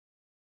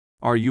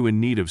Are you in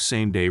need of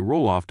same-day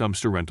roll-off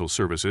dumpster rental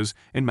services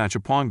in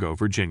Machipongo,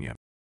 Virginia?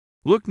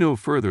 Look no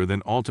further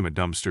than Ultimate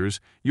Dumpsters,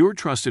 your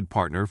trusted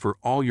partner for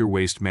all your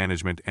waste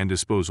management and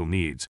disposal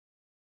needs.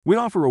 We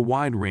offer a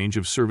wide range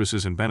of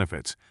services and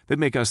benefits that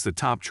make us the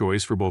top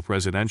choice for both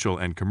residential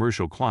and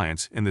commercial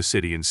clients in the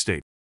city and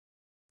state.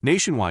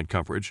 Nationwide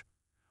coverage.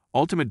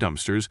 Ultimate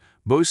Dumpsters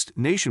boasts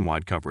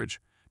nationwide coverage,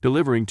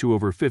 delivering to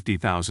over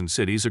 50,000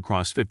 cities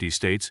across 50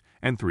 states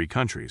and 3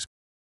 countries.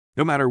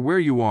 No matter where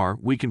you are,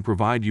 we can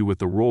provide you with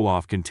the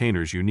roll-off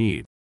containers you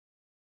need.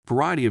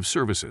 Variety of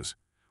services.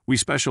 We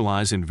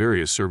specialize in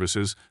various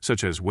services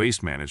such as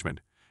waste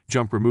management,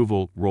 junk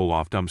removal,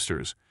 roll-off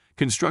dumpsters,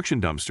 construction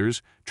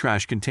dumpsters,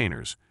 trash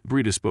containers,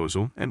 debris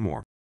disposal, and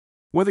more.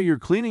 Whether you're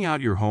cleaning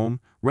out your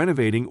home,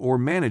 renovating, or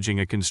managing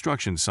a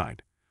construction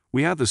site,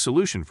 we have the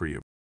solution for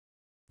you.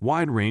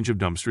 Wide range of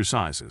dumpster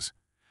sizes.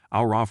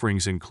 Our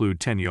offerings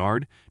include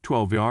 10-yard,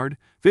 12-yard,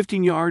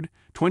 15-yard,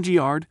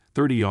 20-yard,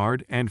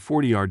 30-yard, and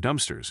 40-yard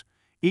dumpsters,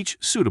 each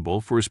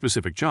suitable for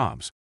specific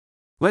jobs.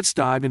 Let's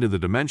dive into the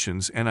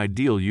dimensions and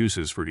ideal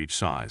uses for each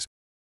size.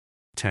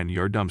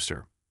 10-yard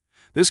dumpster.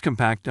 This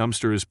compact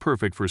dumpster is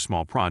perfect for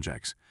small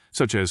projects,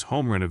 such as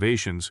home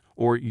renovations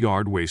or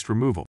yard waste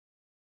removal.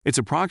 It's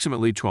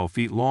approximately 12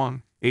 feet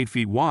long, 8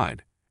 feet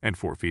wide, and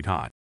 4 feet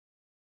high.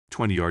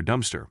 20-yard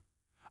dumpster.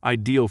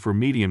 Ideal for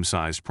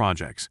medium-sized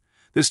projects.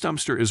 This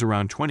dumpster is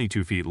around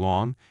 22 feet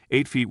long,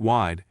 8 feet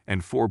wide,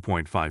 and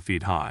 4.5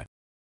 feet high.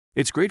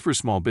 It's great for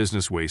small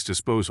business waste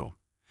disposal,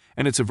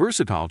 and it's a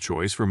versatile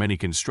choice for many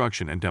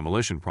construction and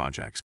demolition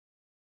projects.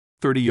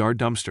 30-yard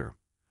dumpster.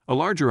 A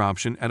larger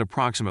option at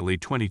approximately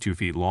 22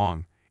 feet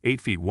long,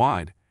 8 feet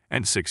wide,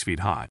 and 6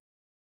 feet high.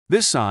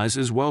 This size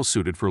is well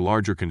suited for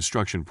larger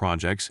construction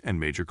projects and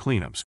major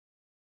cleanups.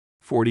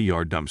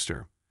 40-yard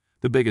dumpster.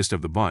 The biggest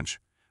of the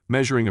bunch,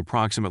 measuring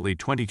approximately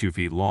 22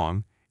 feet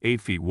long, 8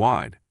 feet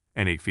wide,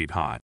 and 8 feet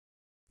high.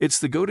 It's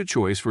the go-to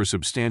choice for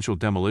substantial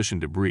demolition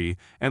debris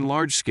and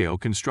large-scale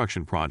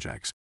construction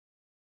projects.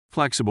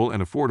 Flexible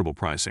and affordable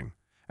pricing.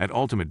 At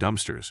Ultimate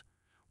Dumpsters,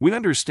 we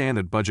understand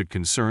that budget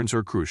concerns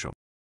are crucial.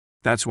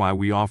 That's why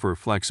we offer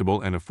flexible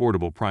and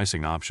affordable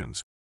pricing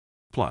options.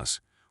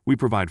 Plus, we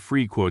provide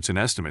free quotes and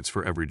estimates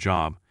for every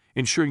job,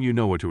 ensuring you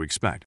know what to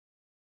expect.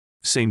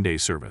 Same-day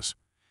service.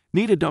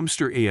 Need a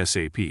dumpster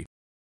ASAP?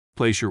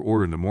 Place your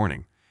order in the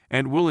morning,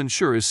 and we'll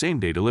ensure a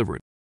same-day delivery.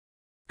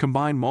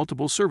 Combine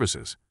multiple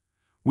services.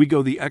 We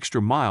go the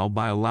extra mile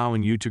by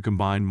allowing you to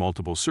combine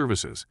multiple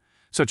services,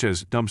 such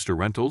as dumpster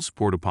rentals,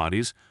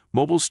 porta-potties,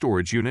 mobile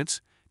storage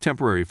units,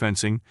 temporary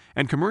fencing,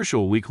 and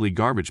commercial weekly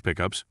garbage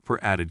pickups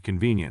for added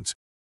convenience.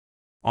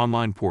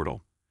 Online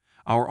portal.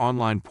 Our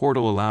online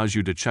portal allows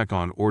you to check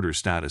on order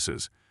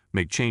statuses,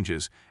 make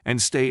changes, and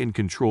stay in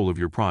control of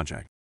your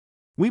project.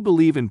 We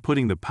believe in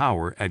putting the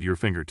power at your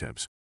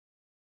fingertips.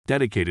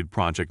 Dedicated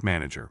project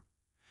manager.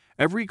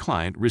 Every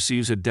client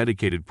receives a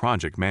dedicated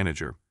project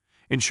manager,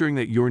 ensuring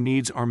that your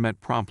needs are met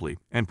promptly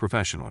and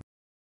professionally.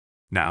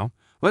 Now,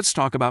 let's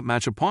talk about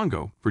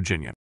Machipongo,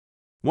 Virginia.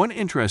 One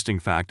interesting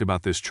fact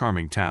about this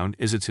charming town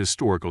is its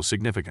historical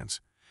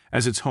significance,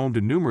 as it's home to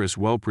numerous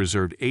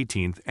well-preserved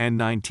 18th and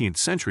 19th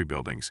century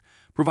buildings,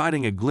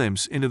 providing a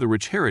glimpse into the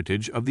rich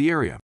heritage of the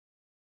area.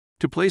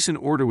 To place an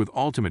order with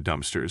Ultimate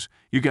Dumpsters,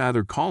 you can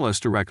either call us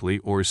directly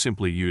or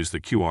simply use the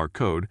QR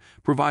code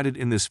provided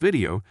in this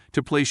video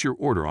to place your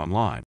order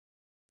online.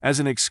 As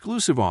an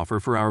exclusive offer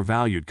for our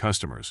valued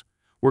customers,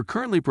 we're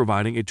currently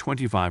providing a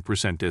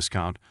 25%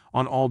 discount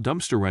on all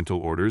dumpster rental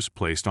orders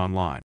placed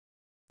online.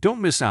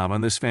 Don't miss out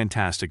on this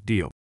fantastic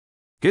deal.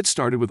 Get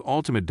started with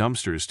Ultimate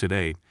Dumpsters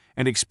today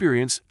and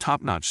experience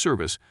top-notch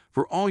service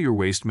for all your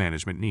waste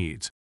management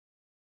needs.